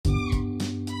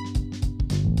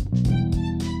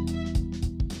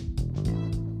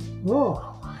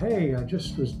Oh, hey, I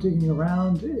just was digging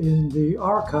around in the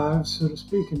archives, so to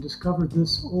speak, and discovered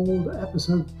this old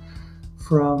episode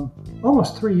from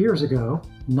almost 3 years ago,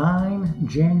 9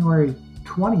 January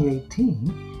 2018,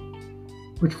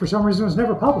 which for some reason was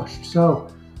never published. So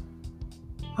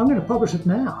I'm going to publish it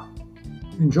now.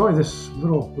 Enjoy this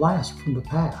little blast from the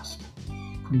past,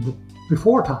 from the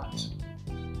before times.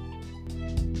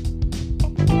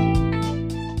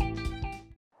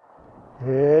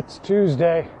 It's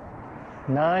Tuesday,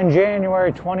 9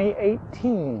 January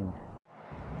 2018,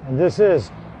 and this is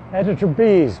Editor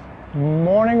B's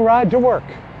Morning Ride to Work,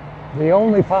 the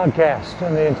only podcast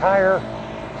on the entire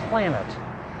planet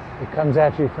that comes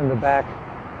at you from the back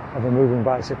of a moving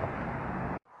bicycle.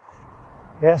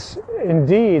 Yes,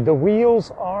 indeed, the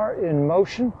wheels are in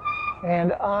motion,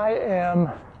 and I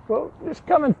am, just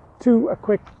coming to a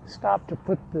quick stop to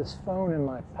put this phone in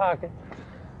my pocket.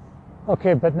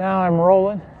 Okay, but now I'm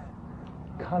rolling,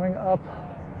 coming up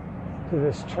to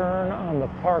this turn on the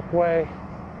Parkway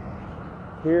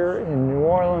here in New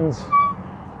Orleans.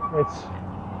 It's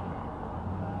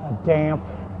a damp,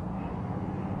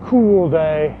 cool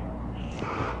day,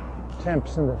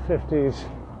 temps in the 50s.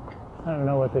 I don't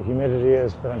know what the humidity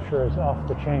is, but I'm sure it's off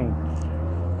the chain.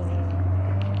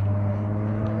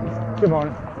 Good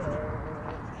morning.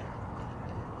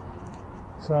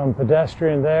 Some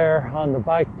pedestrian there on the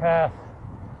bike path,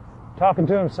 talking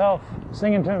to himself,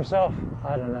 singing to himself.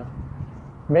 I don't know.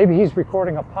 Maybe he's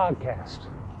recording a podcast.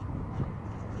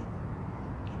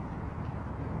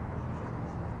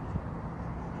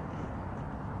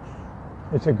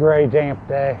 It's a gray, damp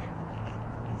day.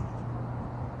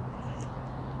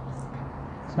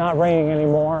 It's not raining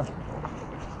anymore.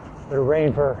 But it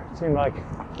rained it seemed like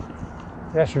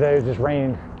yesterday it just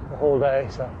rained the whole day,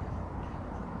 so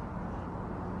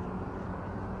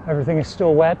everything is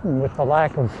still wet, and with the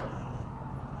lack of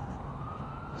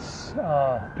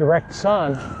direct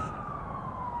sun,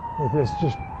 with this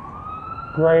just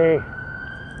gray,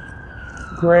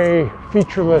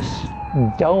 featureless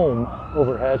dome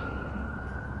overhead.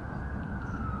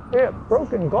 Yeah,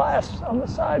 broken glass on the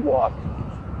sidewalk.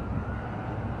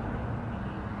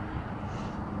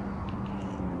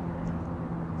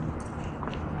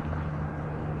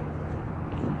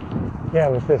 Yeah,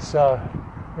 with this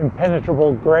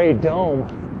impenetrable gray dome,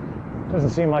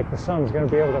 doesn't seem like the sun's going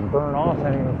to be able to burn off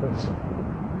any of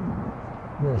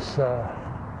this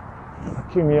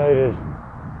accumulated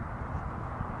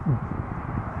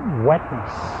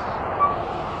wetness.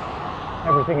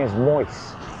 Everything is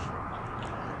moist.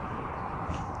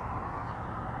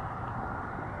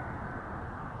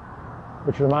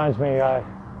 Which reminds me, I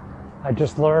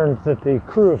just learned that the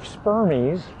crew of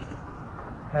Spermies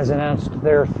has announced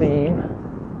their theme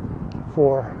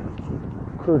for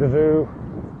Crew de Vue.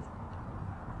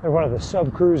 They're one of the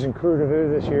sub-crews in Crew de Vue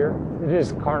this year. It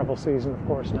is carnival season, of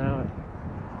course, now, and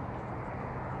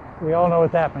we all know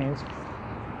what that means.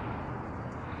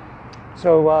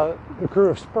 So the crew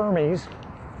of Spermies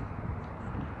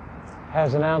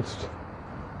has announced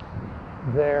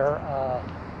their,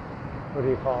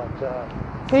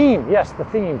 theme. Yes, the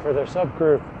theme for their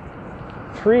sub-crew.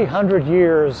 300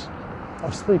 years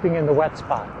of sleeping in the wet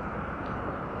spot.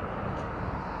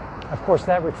 Of course,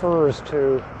 that refers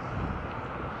to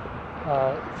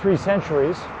 3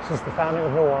 centuries since the founding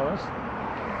of New Orleans.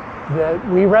 That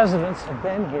we residents have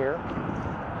been here,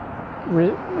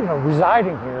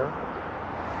 residing here,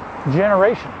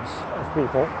 generations of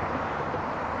people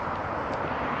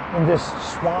in this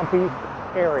swampy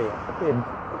area,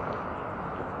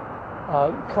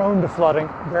 prone to flooding,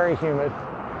 very humid.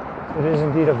 It is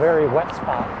indeed a very wet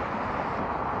spot.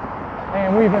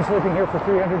 And we've been sleeping here for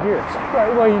 300 years. Right,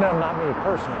 well, not me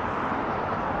personally,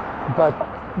 but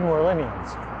New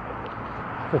Orleanians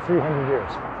for 300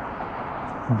 years.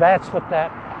 That's what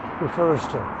that refers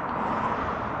to.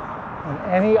 And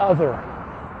any other,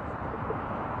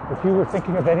 if you were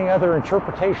thinking of any other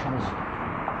interpretations,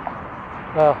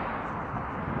 well,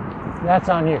 that's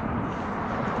on you.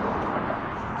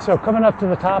 So coming up to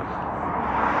the top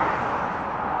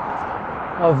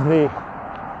of the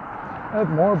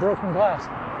more broken glass.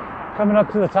 Coming up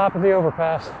to the top of the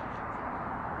overpass.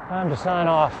 Time to sign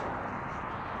off.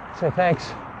 Say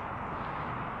thanks.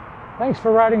 Thanks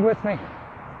for riding with me.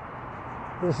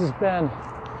 This has been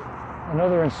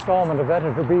another installment of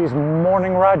Editor B's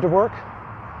Morning Ride to Work.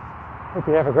 Hope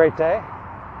you have a great day.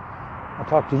 I'll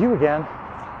talk to you again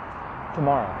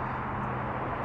tomorrow.